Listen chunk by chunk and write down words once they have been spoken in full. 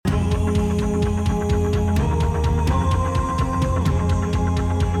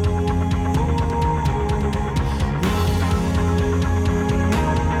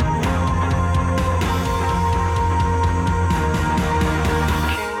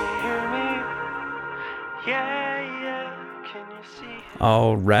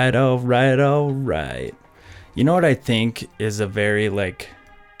All right, all right, all right. You know what I think is a very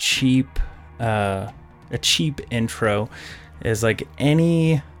cheap, a cheap intro is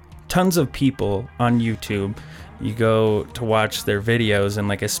tons of people on YouTube. You go to watch their videos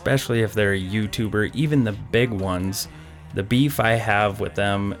and especially if they're a YouTuber, even the big ones, the beef I have with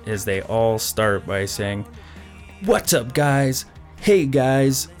them is they all start by saying, "What's up, guys? Hey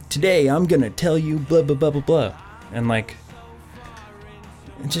guys, today I'm gonna tell you blah blah blah blah blah," and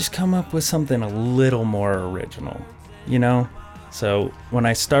just come up with something a little more original, you know? So when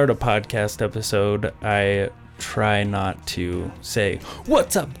I start a podcast episode, I try not to say,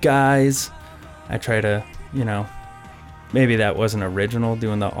 "What's up, guys?" I try to, maybe that wasn't original,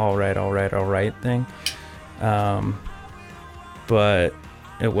 doing the all right thing. But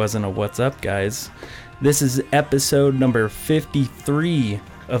it wasn't a "What's up, guys?" This is episode number 53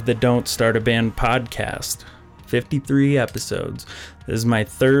 of the Don't Start a Band podcast. 53 episodes. This is my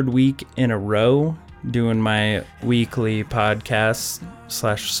third week in a row doing my weekly podcast /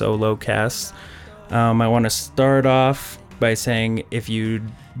 solo cast. I want to start off by saying if you'd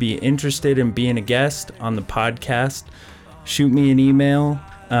be interested in being a guest on the podcast, shoot me an email.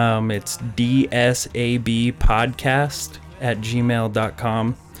 It's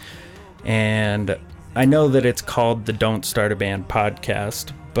dsabpodcast@gmail.com. And I know that it's called the Don't Start a Band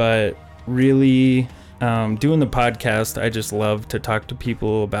podcast, but really doing the podcast, I just love to talk to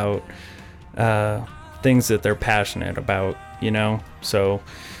people about things that they're passionate about, So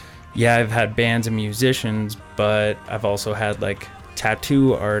yeah, I've had bands and musicians, but I've also had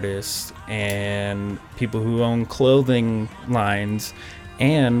tattoo artists and people who own clothing lines,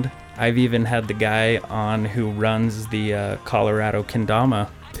 and I've even had the guy on who runs the Colorado Kendama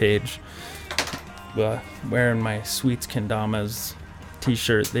page, wearing my Sweets Kendamas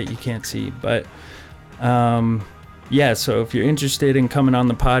t-shirt that you can't see. But yeah, so if you're interested in coming on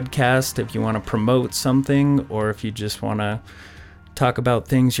the podcast, if you want to promote something, or if you just want to talk about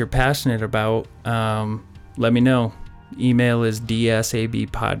things you're passionate about, let me know. Email is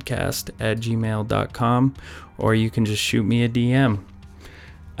dsabpodcast@gmail.com, or you can just shoot me a DM.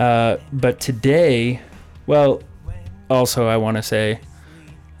 But today, also I want to say,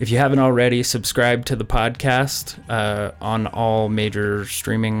 if you haven't already, subscribe to the podcast on all major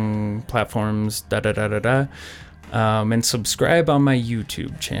streaming platforms, and subscribe on my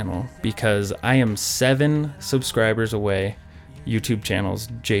YouTube channel, because I am 7 subscribers away. YouTube channel's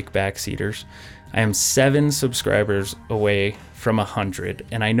Jake Backseaters. I am 7 subscribers away from 100,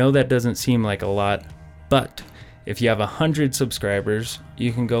 and I know that doesn't seem like a lot, but if you have 100 subscribers,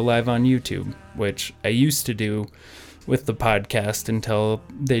 you can go live on YouTube, which I used to do with the podcast until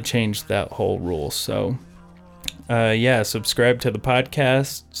they changed that whole rule. So yeah, subscribe to the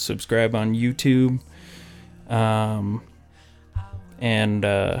podcast, subscribe on YouTube, and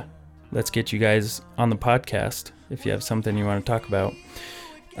let's get you guys on the podcast if you have something you want to talk about.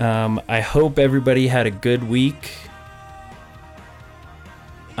 I hope everybody had a good week.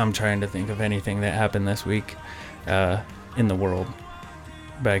 I'm trying to think of anything that happened this week in the world,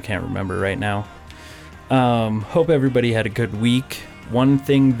 but I can't remember right now. Hope everybody had a good week. One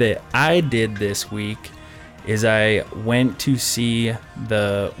thing that I did this week is I went to see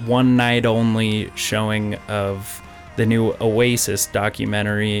the one night only showing of the new Oasis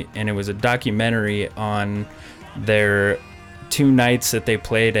documentary, and it was a documentary on their 2 nights that they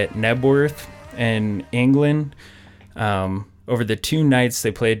played at Knebworth in England. Over the 2 nights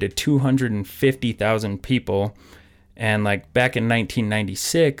they played to 250,000 people, and back in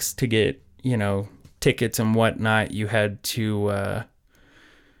 1996 to get, tickets and whatnot, you had to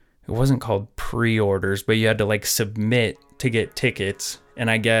it wasn't called pre-orders, but you had to submit to get tickets. And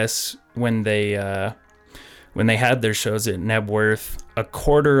I guess when they had their shows at Knebworth, a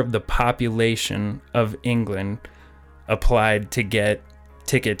quarter of the population of England applied to get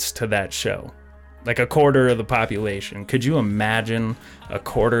tickets to that show. A quarter of the population. Could you imagine a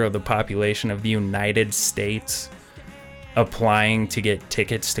quarter of the population of the United States applying to get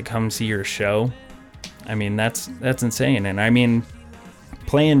tickets to come see your show? I mean, that's insane. And I mean,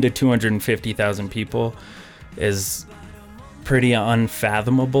 playing to 250,000 people is pretty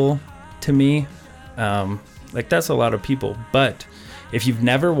unfathomable to me. That's a lot of people. But if you've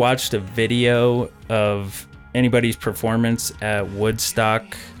never watched a video of anybody's performance at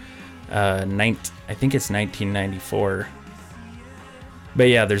Woodstock, I think it's 1994. But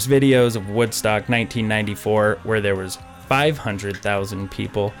yeah, there's videos of Woodstock 1994 where there was 500,000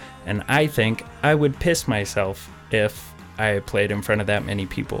 people, and I think I would piss myself if I played in front of that many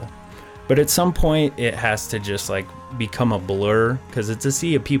people. But at some point it has to just become a blur, because it's a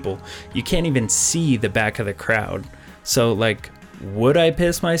sea of people. You can't even see the back of the crowd. So Would I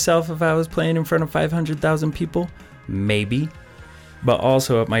piss myself if I was playing in front of 500,000 people? Maybe. But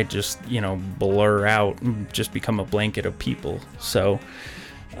also it might just, blur out and just become a blanket of people. So,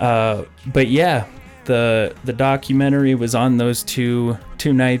 but yeah, the documentary was on those two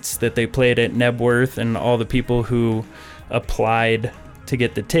nights that they played at Nebworth, and all the people who applied to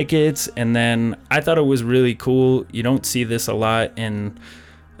get the tickets. And then I thought it was really cool. You don't see this a lot in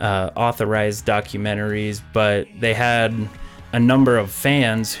authorized documentaries, but they had a number of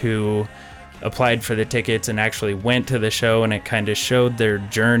fans who applied for the tickets and actually went to the show, and it kind of showed their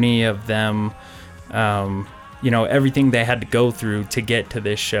journey of them, everything they had to go through to get to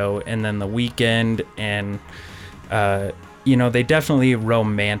this show, and then the weekend. And they definitely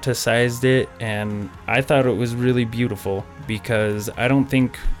romanticized it, and I thought it was really beautiful, because I don't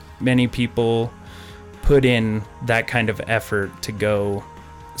think many people put in that kind of effort to go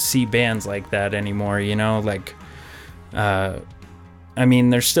see bands like that anymore.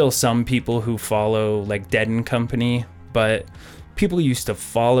 There's still some people who follow like Dead and Company, but people used to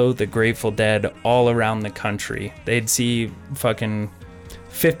follow the Grateful Dead all around the country. They'd see fucking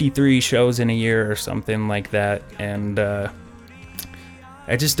 53 shows in a year or something like that, and I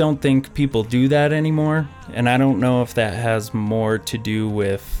just don't think people do that anymore. And I don't know if that has more to do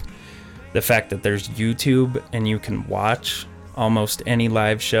with the fact that there's YouTube and you can watch almost any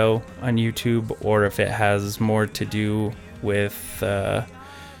live show on YouTube, or if it has more to do with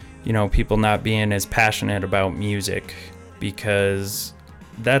people not being as passionate about music, because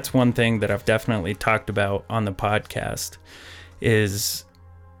that's one thing that I've definitely talked about on the podcast. Is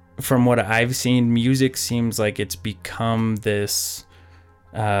from what I've seen, music seems like it's become this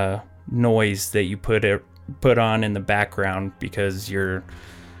noise that you put on in the background because you're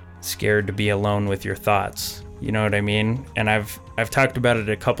scared to be alone with your thoughts. You know what I mean? And I've talked about it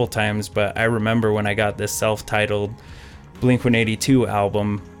a couple times, but I remember when I got this self-titled Blink-182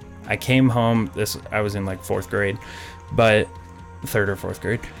 album, I came home, I was in like 4th grade, but 3rd or 4th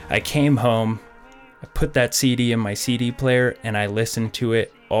grade. I came home, I put that CD in my CD player, and I listened to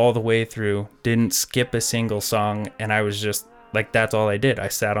it all the way through, didn't skip a single song, and I was just like, that's all I did. I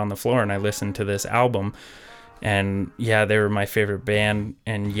sat on the floor and I listened to this album, and yeah, they were my favorite band,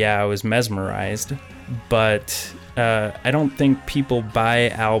 and yeah, I was mesmerized. But I don't think people buy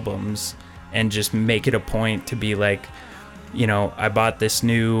albums and just make it a point to be like, I bought this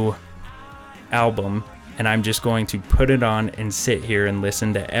new album and I'm just going to put it on and sit here and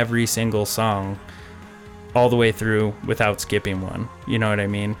listen to every single song all the way through without skipping one. You know what I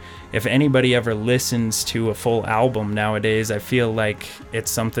mean? If anybody ever listens to a full album nowadays, I feel like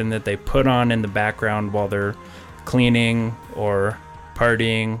it's something that they put on in the background while they're cleaning or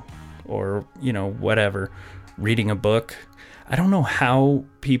partying or, whatever, reading a book. I don't know how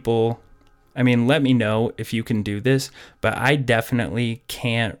people, let me know if you can do this, but I definitely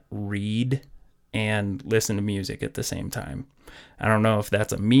can't read and listen to music at the same time. I don't know if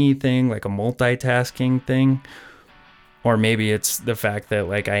that's a me thing, like a multitasking thing, or maybe it's the fact that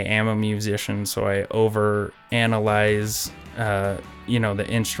like I am a musician, so I over analyze, the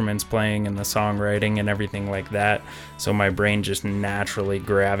instruments playing and the songwriting and everything like that. So my brain just naturally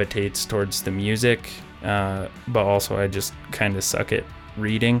gravitates towards the music, but also I just kind of suck at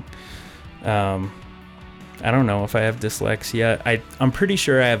reading. I don't know if I have dyslexia. I'm pretty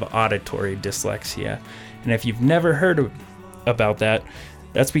sure I have auditory dyslexia. And if you've never heard about that,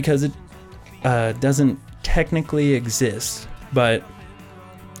 that's because it doesn't technically exist. But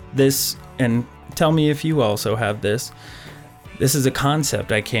this, and tell me if you also have this, this is a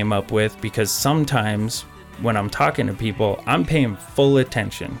concept I came up with because sometimes when I'm talking to people, I'm paying full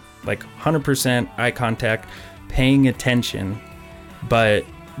attention, like 100% eye contact, paying attention, but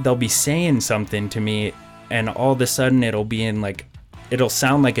they'll be saying something to me and all of a sudden it'll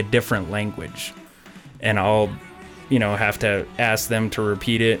sound like a different language, and I'll have to ask them to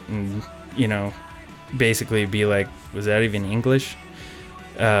repeat it and basically be like, was that even English?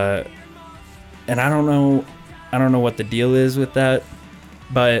 And I don't know what the deal is with that,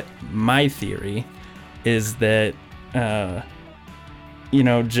 but my theory is that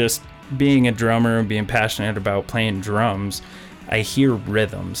just being a drummer and being passionate about playing drums, I hear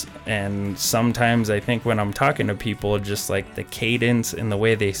rhythms, and sometimes I think when I'm talking to people, just like the cadence and the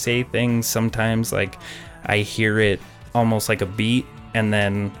way they say things, sometimes like I hear it almost like a beat, and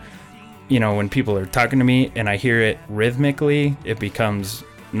then when people are talking to me and I hear it rhythmically, it becomes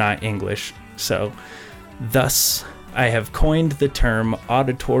not English. So thus I have coined the term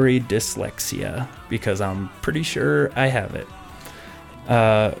auditory dyslexia because I'm pretty sure I have it.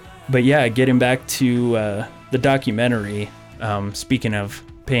 But yeah, getting back to the documentary, speaking of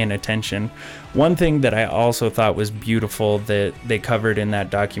paying attention. One thing that I also thought was beautiful that they covered in that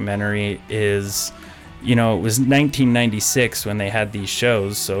documentary is, it was 1996 when they had these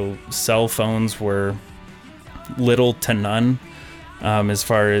shows, so cell phones were little to none as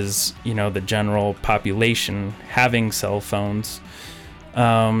far as, the general population having cell phones.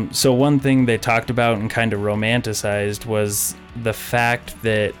 So one thing they talked about and kind of romanticized was the fact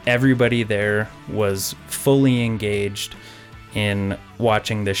that everybody there was fully engaged in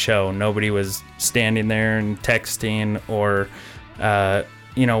watching the show. Nobody was standing there and texting or,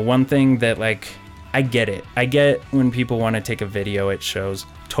 one thing that, like, I get it. I get when people want to take a video at shows.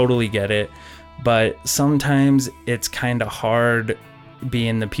 Totally get it. But sometimes it's kind of hard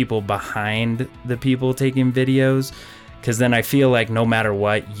being the people behind the people taking videos, because then I feel like no matter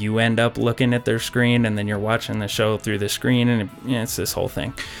what, you end up looking at their screen and then you're watching the show through the screen, and it's this whole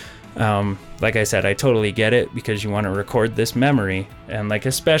thing. Like I said, I totally get it, because you want to record this memory, and like,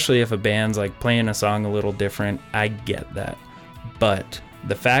 especially if a band's like playing a song a little different, I get that. But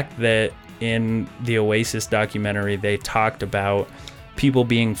the fact that in the Oasis documentary they talked about people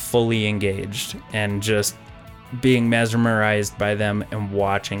being fully engaged and just being mesmerized by them and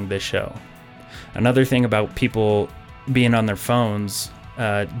watching the show. Another thing about people being on their phones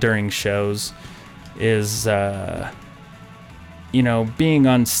during shows is being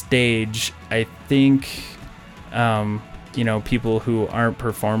on stage. I think people who aren't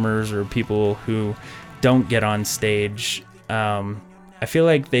performers or people who don't get on stage, I feel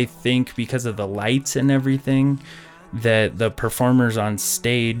like they think because of the lights and everything that the performers on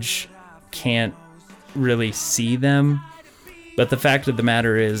stage can't really see them. But the fact of the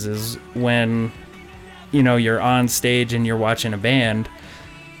matter is when you're on stage and you're watching a band,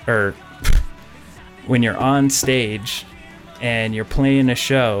 or when you're on stage and you're playing a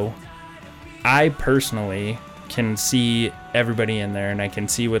show, I personally can see everybody in there, and I can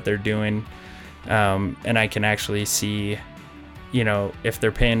see what they're doing, and I can actually see if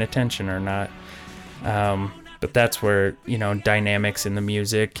they're paying attention or not. But that's where dynamics in the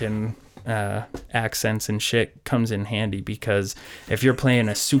music and accents and shit comes in handy, because if you're playing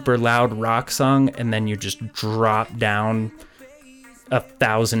a super loud rock song and then you just drop down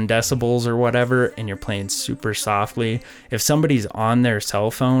 1,000 decibels or whatever and you're playing super softly, if somebody's on their cell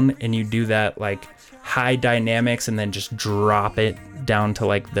phone and you do that like high dynamics and then just drop it down to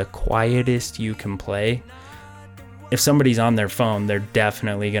like the quietest you can play, if somebody's on their phone, they're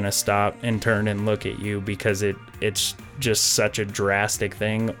definitely going to stop and turn and look at you, because it's just such a drastic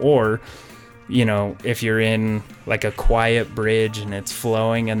thing. Or, if you're in like a quiet bridge and it's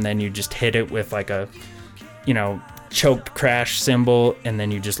flowing and then you just hit it with like a, choked crash cymbal and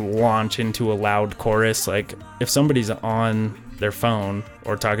then you just launch into a loud chorus. Like, if somebody's on their phone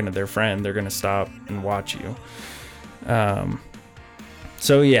or talking to their friend, they're going to stop and watch you.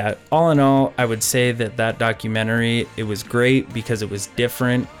 So yeah, all in all, I would say that documentary, it was great because it was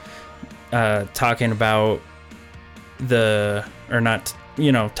different, talking about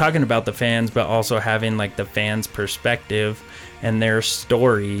talking about the fans, but also having like the fans' perspective and their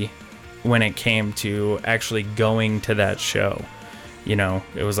story when it came to actually going to that show.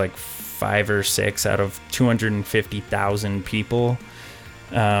 It was like 5 or 6 out of 250,000 people.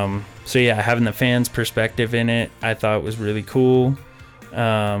 So yeah, having the fans' perspective in it, I thought was really cool.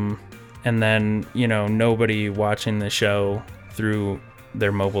 And then, nobody watching the show through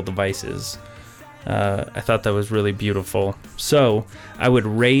their mobile devices. I thought that was really beautiful. So I would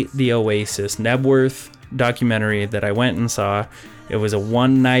rate the Oasis Nebworth documentary that I went and saw. It was a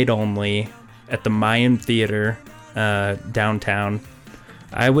one night only at the Mayan Theater, downtown.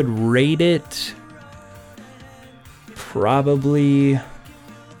 I would rate it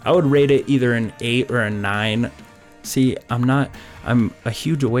either an 8 or a 9. See, I'm a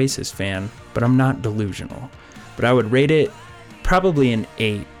huge Oasis fan, but I'm not delusional. But I would rate it probably an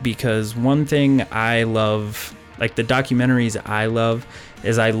 8, because one thing I love, like the documentaries I love,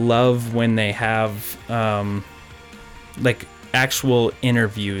 is I love when they have like actual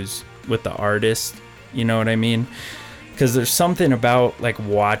interviews with the artist. You know what I mean? Because there's something about like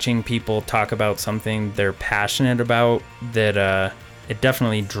watching people talk about something they're passionate about that it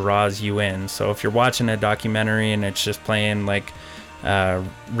definitely draws you in. So if you're watching a documentary and it's just playing like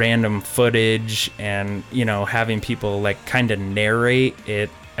random footage and having people like kind of narrate it,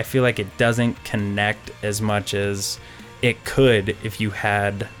 I feel like it doesn't connect as much as it could if you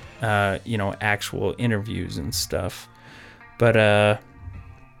had actual interviews and stuff. But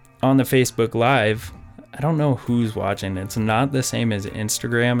on the Facebook Live, I don't know who's watching. It's not the same as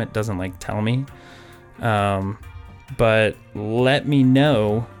Instagram. It doesn't like tell me. But let me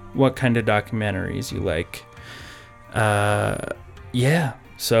know what kind of documentaries you like. Yeah.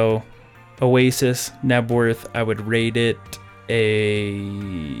 So Oasis, Knebworth, I would rate it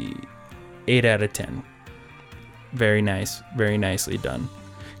a 8 out of 10. Very nice. Very nicely done.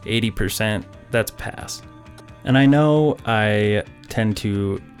 80%, that's pass. And I know I tend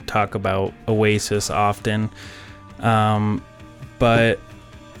to talk about Oasis often, but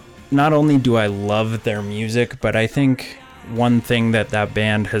not only do I love their music, but I think one thing that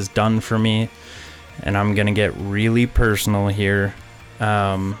band has done for me, and I'm going to get really personal here,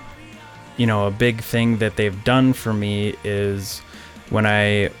 a big thing that they've done for me is when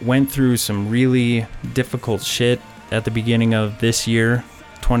I went through some really difficult shit at the beginning of this year,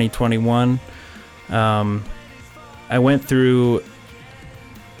 2021, I went through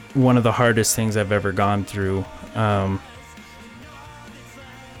one of the hardest things I've ever gone through.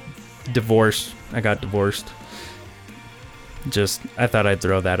 Divorce. I got divorced. I thought I'd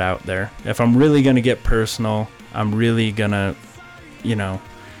throw that out there. If I'm really going to get personal, I'm really going to,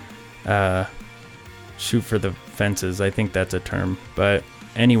 shoot for the fences. I think that's a term. But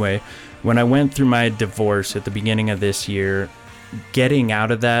anyway, when I went through my divorce at the beginning of this year, getting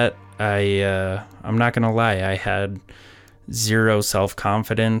out of that, I'm not going to lie, I had zero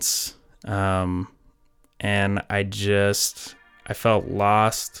self-confidence. And I felt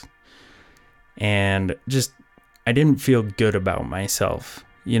lost, and I didn't feel good about myself.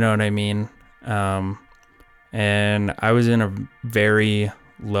 You know what I mean? And I was in a very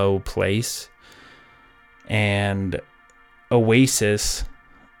low place, and Oasis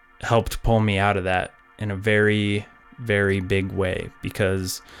helped pull me out of that in a very, very big way,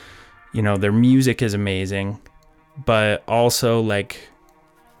 because, their music is amazing, but also like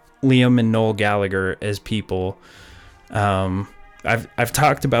Liam and Noel Gallagher as people. I've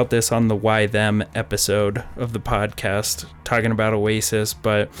talked about this on the Why Them episode of the podcast, talking about Oasis,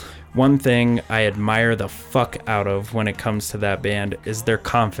 but one thing I admire the fuck out of when it comes to that band is their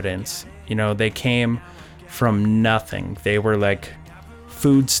confidence. They came from nothing. They were like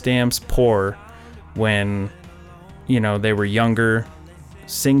food stamps poor when, they were younger,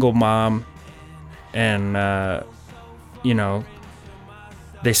 single mom, and,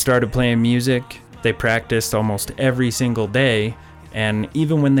 they started playing music. They practiced almost every single day. And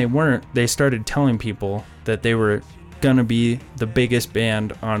even when they weren't, they started telling people that they were gonna be the biggest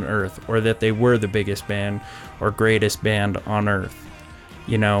band on earth, or that they were the biggest band or greatest band on earth,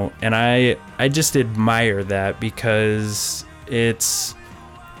 and I just admire that, because it's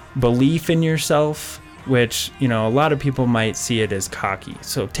belief in yourself, which, a lot of people might see it as cocky.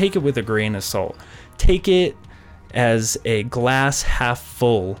 So take it with a grain of salt. Take it as a glass half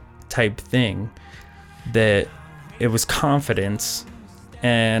full type thing, that it was confidence,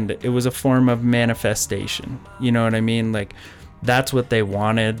 and it was a form of manifestation. You know what I mean? Like, that's what they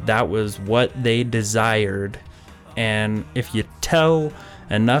wanted. That was what they desired. And if you tell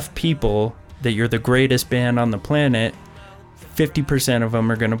enough people that you're the greatest band on the planet, 50% of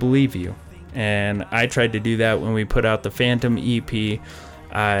them are going to believe you. And I tried to do that when we put out the Phantom EP.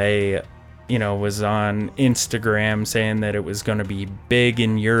 I was on Instagram saying that it was going to be big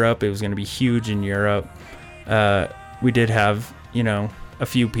in Europe. It was going to be huge in Europe. We did have, a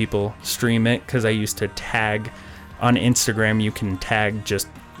few people stream it, because I used to tag on Instagram. You can tag just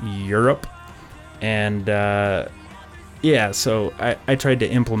Europe. And, so I tried to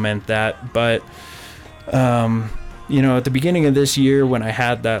implement that. But, at the beginning of this year, when I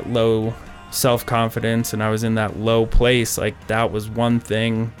had that low self-confidence and I was in that low place, like, that was one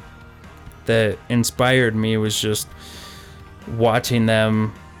thing that inspired me, was just watching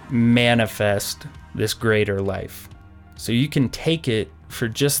them manifest this greater life. So you can take it for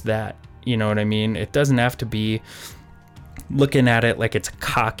just that, you know what I mean? It doesn't have to be looking at it like it's a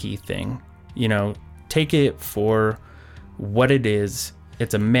cocky thing. Take it for what it is.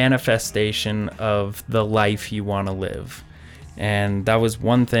 It's a manifestation of the life you want to live. And that was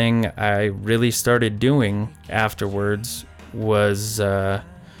one thing I really started doing afterwards, was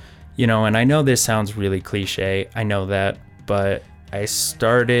and I know this sounds really cliche, I know that, but I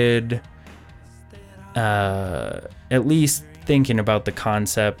started at least thinking about the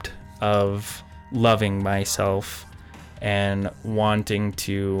concept of loving myself and wanting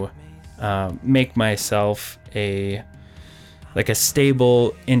to make myself a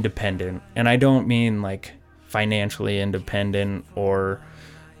stable independent. And I don't mean like financially independent or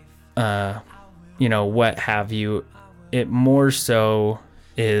what have you. It more so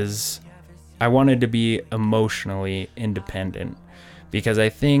is I wanted to be emotionally independent, because I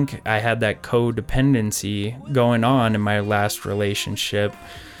think I had that codependency going on in my last relationship.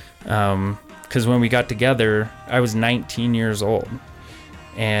 Because when we got together, I was 19 years old,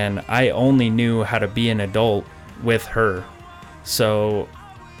 and I only knew how to be an adult with her. So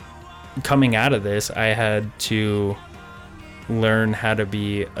coming out of this, I had to learn how to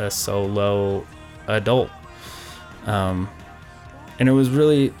be a solo adult. And it was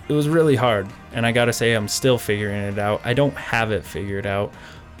really hard. And I gotta say, I'm still figuring it out. I don't have it figured out,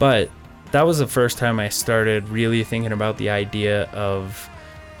 but that was the first time I started really thinking about the idea of,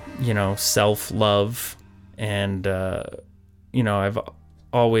 self-love. And, I've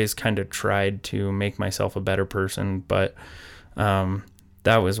always kind of tried to make myself a better person, but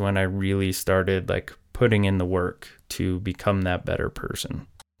that was when I really started like putting in the work to become that better person.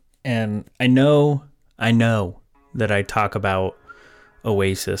 And I know that I talk about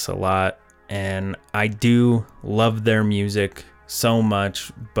Oasis a lot, and I do love their music so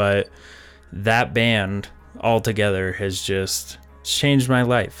much, but that band altogether has just changed my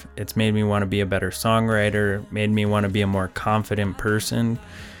life. It's made me want to be a better songwriter, made me want to be a more confident person,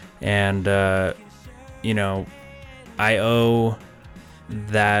 and I owe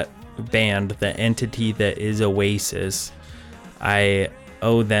that band, the entity that is Oasis, I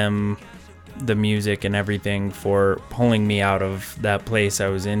owe them the music and everything for pulling me out of that place I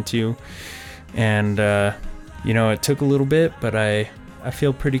was into. And it took a little bit, but I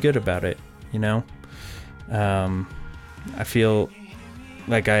feel pretty good about it. I feel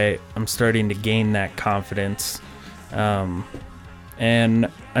like I'm starting to gain that confidence. And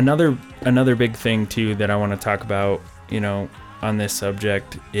another big thing too that I want to talk about, on this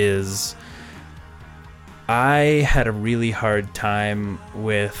subject is I had a really hard time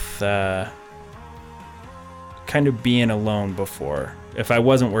with kind of being alone before. If I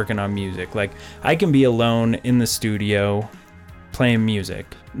wasn't working on music, like I can be alone in the studio playing music,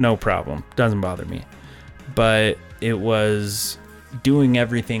 no problem, doesn't bother me. But it was doing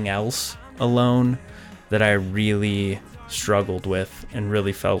everything else alone that I really struggled with and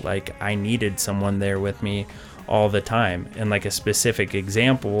really felt like I needed someone there with me all the time. And like a specific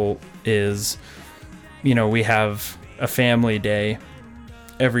example is, we have a family day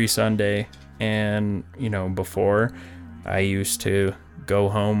every Sunday, and before I used to go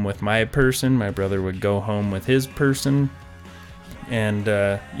home with my person, my brother would go home with his person, and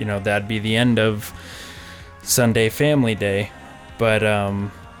that'd be the end of Sunday family day. But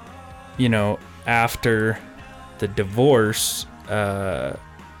after the divorce,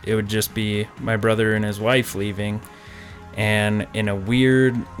 it would just be my brother and his wife leaving, and in a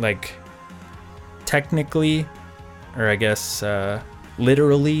weird, like, technically, or I guess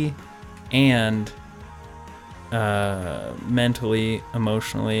literally and mentally,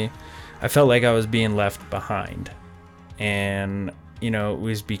 emotionally, I felt like I was being left behind. And it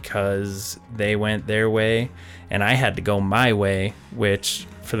was because they went their way and I had to go my way, which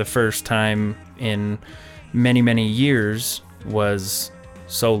for the first time in many, many years was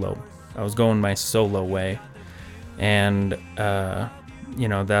solo. I was going my solo way. And,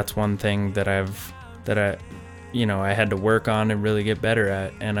 that's one thing that I had to work on and really get better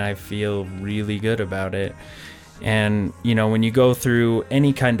at. And I feel really good about it. And, when you go through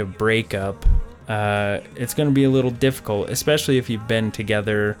any kind of breakup, it's going to be a little difficult, especially if you've been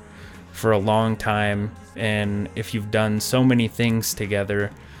together for a long time and if you've done so many things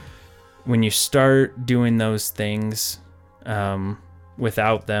together. When you start doing those things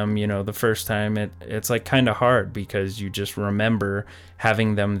without them, the first time, it's like kind of hard because you just remember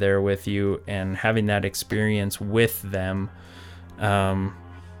having them there with you and having that experience with them.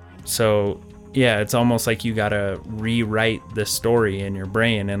 So yeah, it's almost like you gotta rewrite the story in your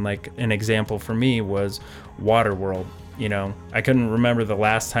brain. And like an example for me was Waterworld. I couldn't remember the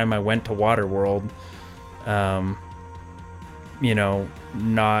last time I went to Waterworld.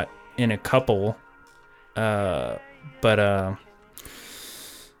 Not in a couple, but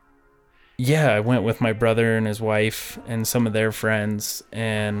yeah, I went with my brother and his wife and some of their friends,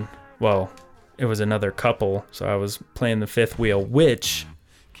 and well, it was another couple, so I was playing the fifth wheel, which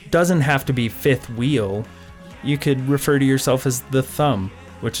doesn't have to be fifth wheel. You could refer to yourself as the thumb,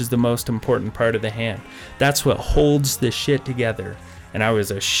 which is the most important part of the hand. That's what holds the shit together. And I was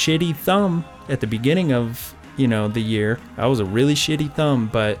a shitty thumb at the beginning of, the year. I was a really shitty thumb,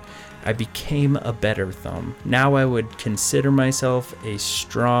 but I became a better thumb. Now I would consider myself a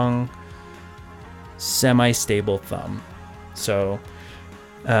strong, semi-stable thumb. So,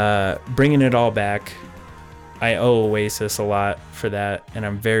 bringing it all back, I owe Oasis a lot for that, and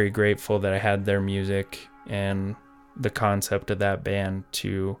I'm very grateful that I had their music and the concept of that band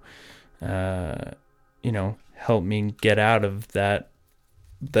to, help me get out of that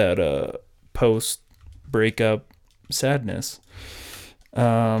post-breakup sadness.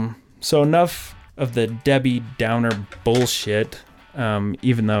 So enough of the Debbie Downer bullshit,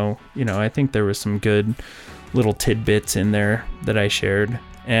 even though, I think there was some good little tidbits in there that I shared.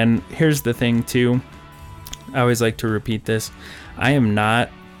 And here's the thing too, I always like to repeat this. I am not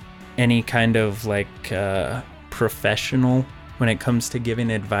any kind of like professional when it comes to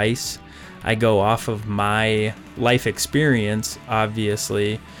giving advice. I go off of my life experience,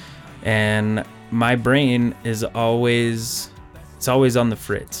 obviously, and my brain is always on the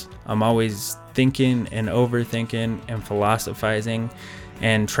fritz. I'm always thinking and overthinking and philosophizing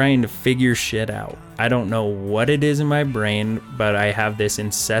and trying to figure shit out. I don't know what it is in my brain, but I have this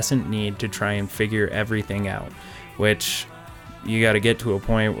incessant need to try and figure everything out, which you got to get to a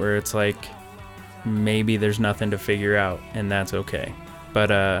point where it's like maybe there's nothing to figure out, and that's okay.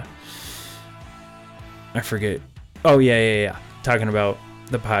 But I forget. Oh yeah. Talking about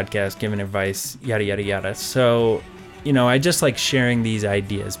the podcast, giving advice, yada yada yada. So, I just like sharing these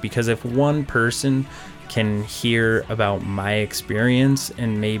ideas, because if one person can hear about my experience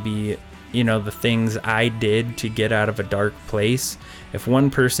and maybe, the things I did to get out of a dark place, if one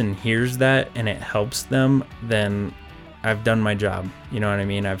person hears that and it helps them, then I've done my job. You know what I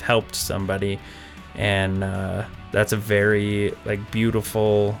mean? I've helped somebody, and that's a very like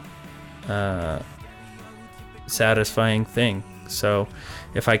beautiful, satisfying thing. So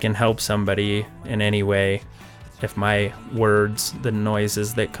if I can help somebody in any way, if my words, the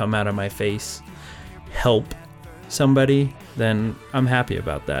noises that come out of my face, help somebody, then I'm happy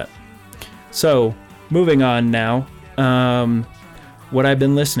about that. So moving on now, what I've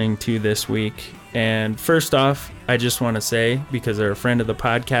been listening to this week. And first off, I just want to say, because they're a friend of the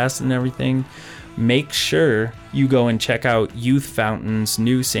podcast and everything, make sure you go and check out Youth Fountain's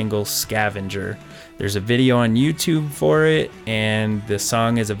new single, Scavenger. There's a video on YouTube for it, and the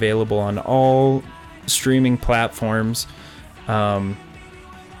song is available on all streaming platforms.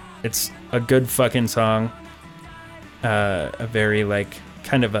 It's a good fucking song. A very like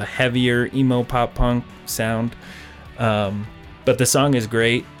kind of a heavier emo pop punk sound. But the song is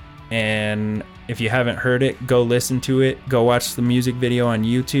great, and if you haven't heard it, go listen to it. Go watch the music video on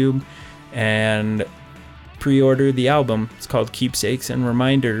YouTube and pre-order the album. It's called Keepsakes and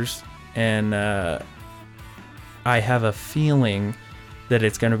Reminders, and I have a feeling that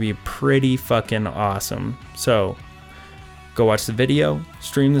it's going to be pretty fucking awesome. So go watch the video,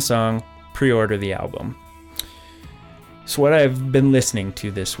 stream the song, pre-order the album. So what I've been listening to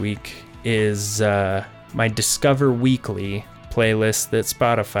this week is my Discover Weekly playlist that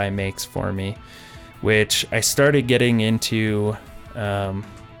Spotify makes for me, which I started getting into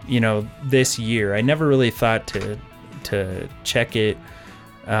this year. I never really thought to check it,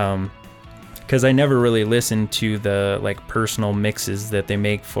 because I never really listened to the like personal mixes that they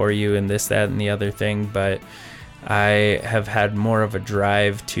make for you and this, that, and the other thing, but I have had more of a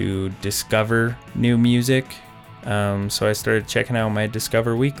drive to discover new music. So I started checking out my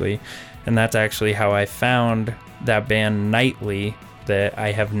Discover Weekly, and that's actually how I found that band Nightly that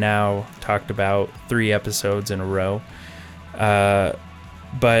I have now talked about 3 episodes in a row.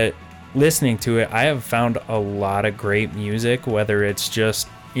 But listening to it, I have found a lot of great music, whether it's just,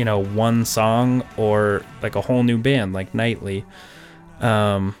 one song or like a whole new band like Nightly.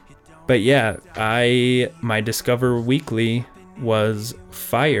 But yeah, my Discover Weekly was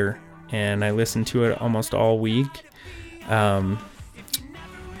fire, and I listened to it almost all week.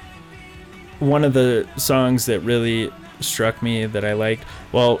 One of the songs that really struck me that I liked,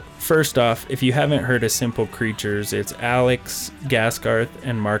 well, first off, if you haven't heard of Simple Creatures, it's Alex Gaskarth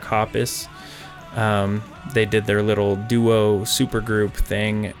and Mark Hoppus. They did their little duo supergroup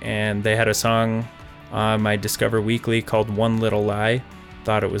thing, and they had a song on my Discover Weekly called One Little Lie.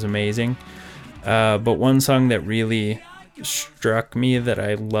 Thought it was amazing. But one song that really struck me that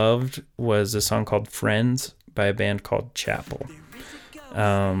I loved was a song called Friends by a band called Chapel.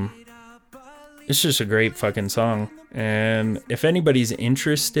 It's just a great fucking song. And if anybody's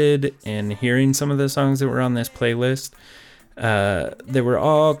interested in hearing some of the songs that were on this playlist, they were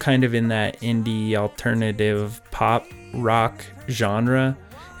all kind of in that indie alternative pop rock genre.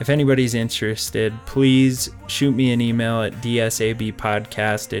 If anybody's interested, please shoot me an email at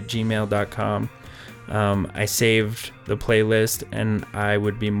dsabpodcast@gmail.com. I saved the playlist, and I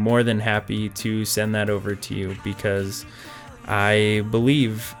would be more than happy to send that over to you, because I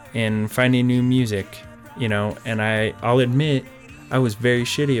believe in finding new music, and I'll admit I was very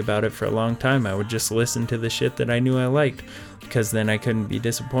shitty about it for a long time. I would just listen to the shit that I knew I liked, because then I couldn't be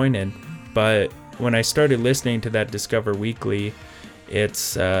disappointed. But when I started listening to that Discover Weekly,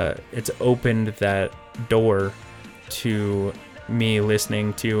 it's opened that door to me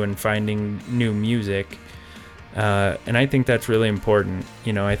listening to and finding new music, and I think that's really important.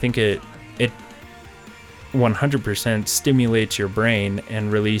 I think it 100% stimulates your brain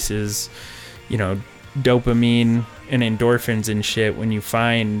and releases dopamine and endorphins and shit when you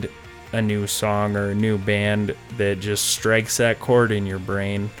find a new song or a new band that just strikes that chord in your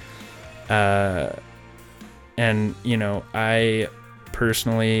brain. And, you know, I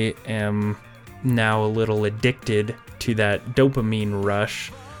personally am now a little addicted to that dopamine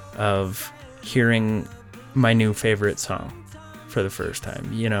rush of hearing my new favorite song for the first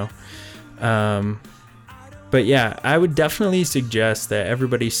time, you know. But yeah, I would definitely suggest that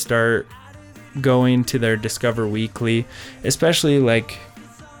everybody start going to their Discover Weekly, especially like,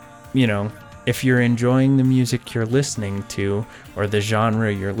 you know, if you're enjoying the music you're listening to or the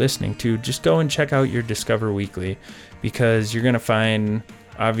genre you're listening to, just go and check out your Discover Weekly, because you're going to find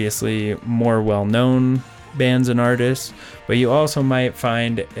obviously more well-known bands and artists, but you also might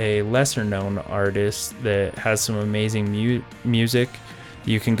find a lesser-known artist that has some amazing music.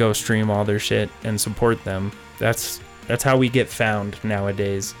 You can go stream all their shit and support them. That's how we get found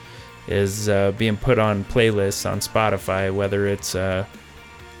nowadays, is being put on playlists on Spotify, whether it's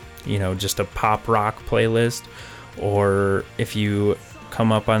you know, just a pop rock playlist, or if you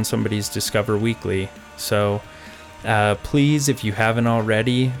come up on somebody's Discover Weekly. So please, if you haven't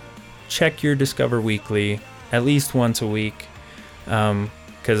already, check your Discover Weekly at least once a week,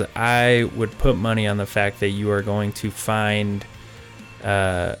 because I would put money on the fact that you are going to find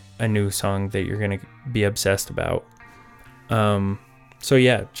a new song that you're going to be obsessed about. So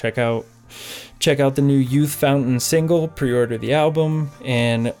yeah, check out the new Youth Fountain single, pre-order the album,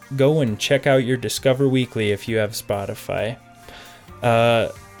 and go and check out your Discover Weekly if you have Spotify.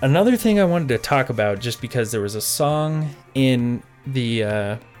 Another thing I wanted to talk about, just because there was a song in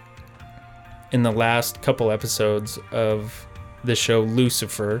the last couple episodes of the show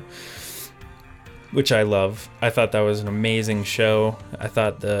Lucifer, which I love. I thought that was an amazing show. I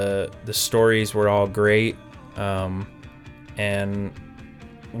thought the stories were all great. And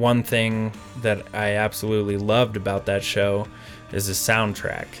one thing that I absolutely loved about that show is the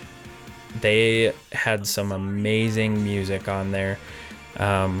soundtrack. They had some amazing music on there.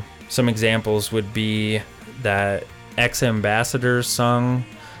 Some examples would be that Ex-Ambassadors song,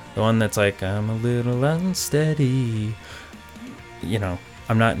 the one that's like, I'm a little unsteady. You know,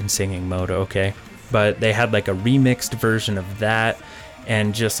 I'm not in singing mode, okay? But they had like a remixed version of that,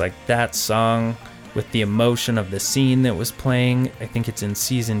 and just like that song with the emotion of the scene that was playing, I think it's in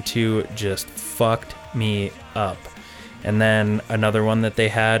season 2, just fucked me up. And then another one that they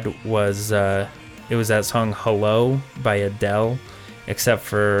had was, it was that song Hello by Adele, except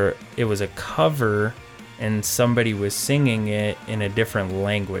for it was a cover and somebody was singing it in a different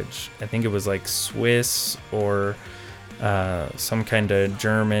language. I think it was like Swiss or some kind of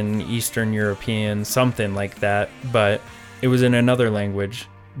German, Eastern European, something like that. But it was in another language,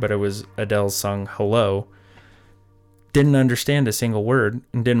 but it was Adele's song Hello. Didn't understand a single word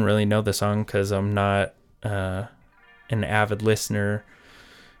and didn't really know the song because I'm not an avid listener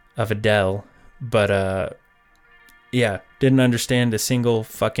of Adele. But yeah, didn't understand a single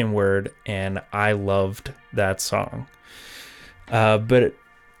fucking word, and I loved that song. But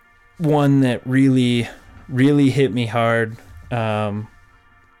one that really hit me hard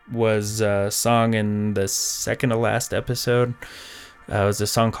was a song in the second to last episode. It was a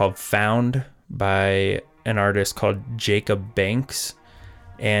song called Found by an artist called Jacob Banks.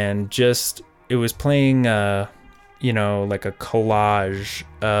 And just, it was playing, you know, like a collage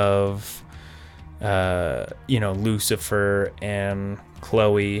of, you know, Lucifer and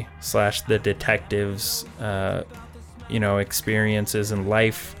Chloe / the detectives, you know, experiences in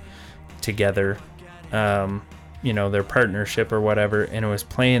life together, you know, their partnership or whatever. And it was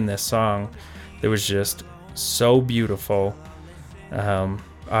playing this song that was just so beautiful.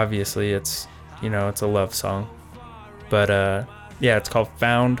 Obviously it's, you know, it's a love song, but yeah, it's called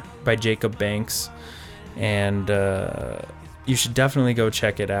Found by Jacob Banks, and you should definitely go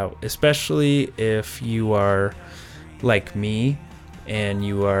check it out, especially if you are like me and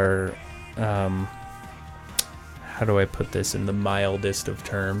you are, how do I put this in the mildest of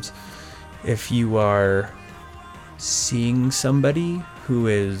terms? If you are seeing somebody who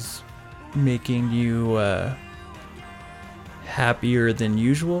is making you happier than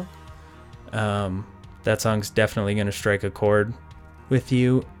usual, that song's definitely going to strike a chord with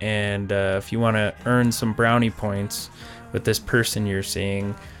you. And if you want to earn some brownie points with this person you're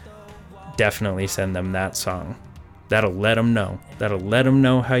seeing, definitely send them that song. That'll let them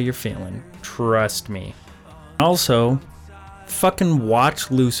know how you're feeling. Trust me. Also, fucking watch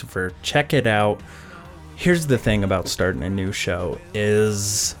Lucifer. Check it out. Here's the thing about starting a new show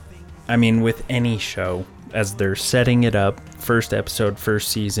is, I mean, with any show, as they're setting it up, first episode, first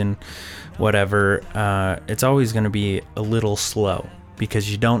season, whatever, it's always going to be a little slow.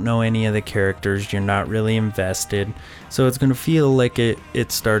 because you don't know any of the characters. You're not really invested. So it's going to feel like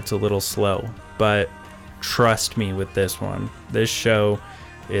it starts a little slow. But trust me with this one. This show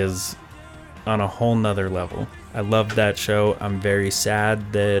is on a whole nother level. I love that show. I'm very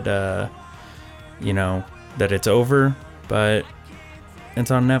sad that, that it's over, but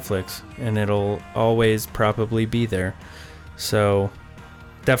it's on Netflix and it'll always probably be there. So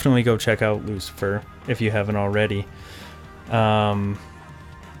definitely go check out Lucifer if you haven't already.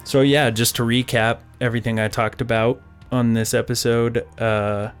 So yeah, just to recap everything I talked about on this episode,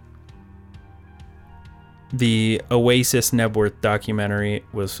 the Oasis Nebworth documentary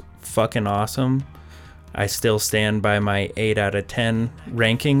was fucking awesome. I still stand by my 8 out of 10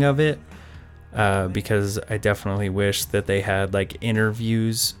 ranking of it, because I definitely wish that they had like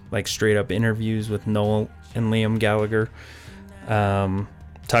interviews, like straight up interviews with Noel and Liam Gallagher,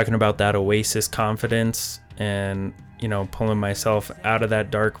 talking about that Oasis confidence and, pulling myself out of that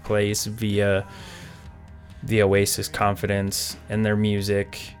dark place via the Oasis confidence and their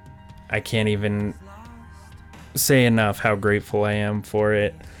music. I can't even say enough how grateful I am for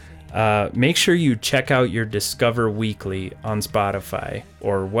it. Make sure you check out your Discover Weekly on Spotify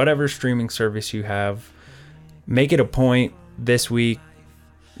or whatever streaming service you have. Make it a point this week,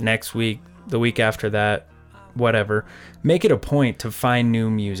 next week, the week after that, whatever. Make it a point to find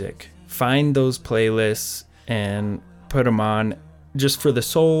new music. Find those playlists and put them on just for the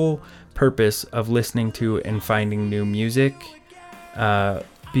sole purpose of listening to and finding new music.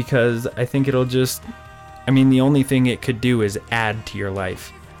 Because I think it'll just... the only thing it could do is add to your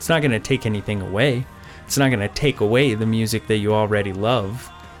life. It's not going to take anything away. It's not going to take away the music that you already love.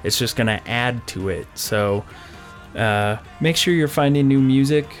 It's just going to add to it. So make sure you're finding new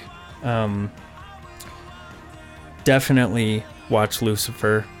music. Definitely watch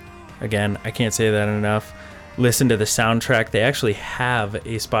Lucifer. Again, I can't say that enough. Listen to the soundtrack. They actually have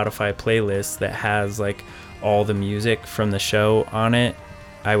a Spotify playlist that has like all the music from the show on it.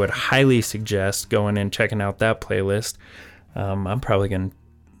 I would highly suggest going and checking out that playlist. I'm probably going to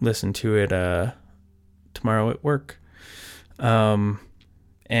listen to it tomorrow at work. And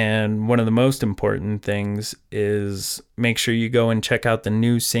one of the most important things is make sure you go and check out the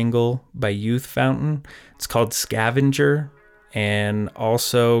new single by Youth Fountain. It's called Scavenger. And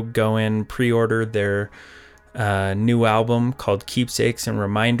also go and pre-order their new album called Keepsakes and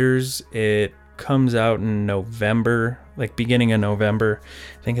Reminders. It comes out in November, like beginning of November.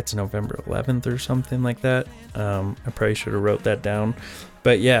 I think it's November 11th or something like that. I probably should have wrote that down.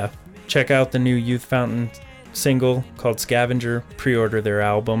 But yeah, check out the new Youth Fountain single called Scavenger. Pre-order their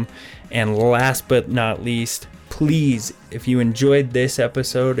album. And last but not least, please, if you enjoyed this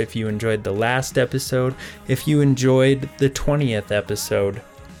episode, if you enjoyed the last episode, if you enjoyed the 20th episode,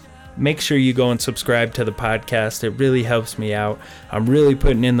 make sure you go and subscribe to the podcast. It really helps me out. I'm really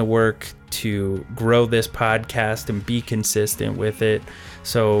putting in the work to grow this podcast and be consistent with it.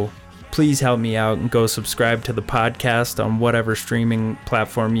 So please help me out and go subscribe to the podcast on whatever streaming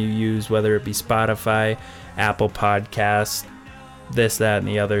platform you use, whether it be Spotify, Apple Podcasts, this, that, and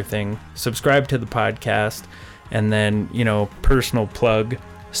the other thing. Subscribe to the podcast. And then, personal plug,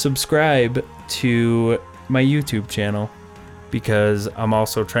 subscribe to my YouTube channel, because I'm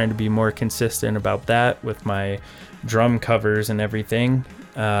also trying to be more consistent about that with my drum covers and everything.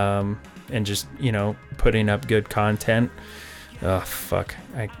 And just, putting up good content. Oh, fuck.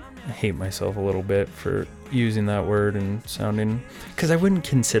 I hate myself a little bit for using that word and sounding... Because I wouldn't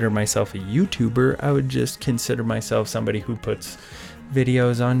consider myself a YouTuber. I would just consider myself somebody who puts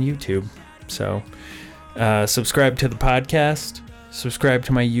videos on YouTube. So... subscribe to the podcast, subscribe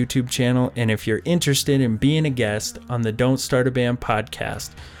to my YouTube channel, and if you're interested in being a guest on the Don't Start a Band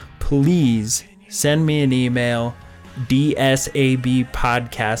podcast, please send me an email,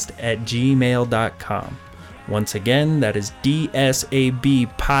 dsabpodcast@gmail.com. Once again, that is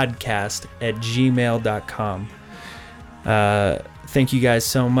dsabpodcast@gmail.com. Thank you guys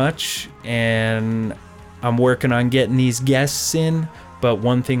so much, and I'm working on getting these guests in. But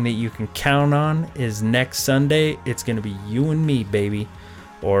one thing that you can count on is next Sunday, it's going to be you and me, baby.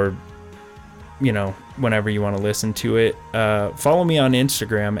 Or, whenever you want to listen to it. Follow me on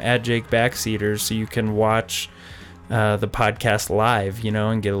Instagram @JakeBackseaters so you can watch the podcast live,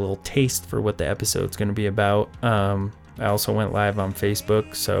 and get a little taste for what the episode's going to be about. I also went live on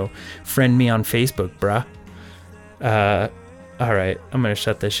Facebook, so friend me on Facebook, bruh. All right, I'm going to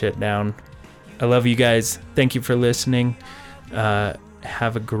shut this shit down. I love you guys. Thank you for listening.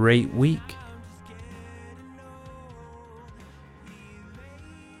 Have a great week.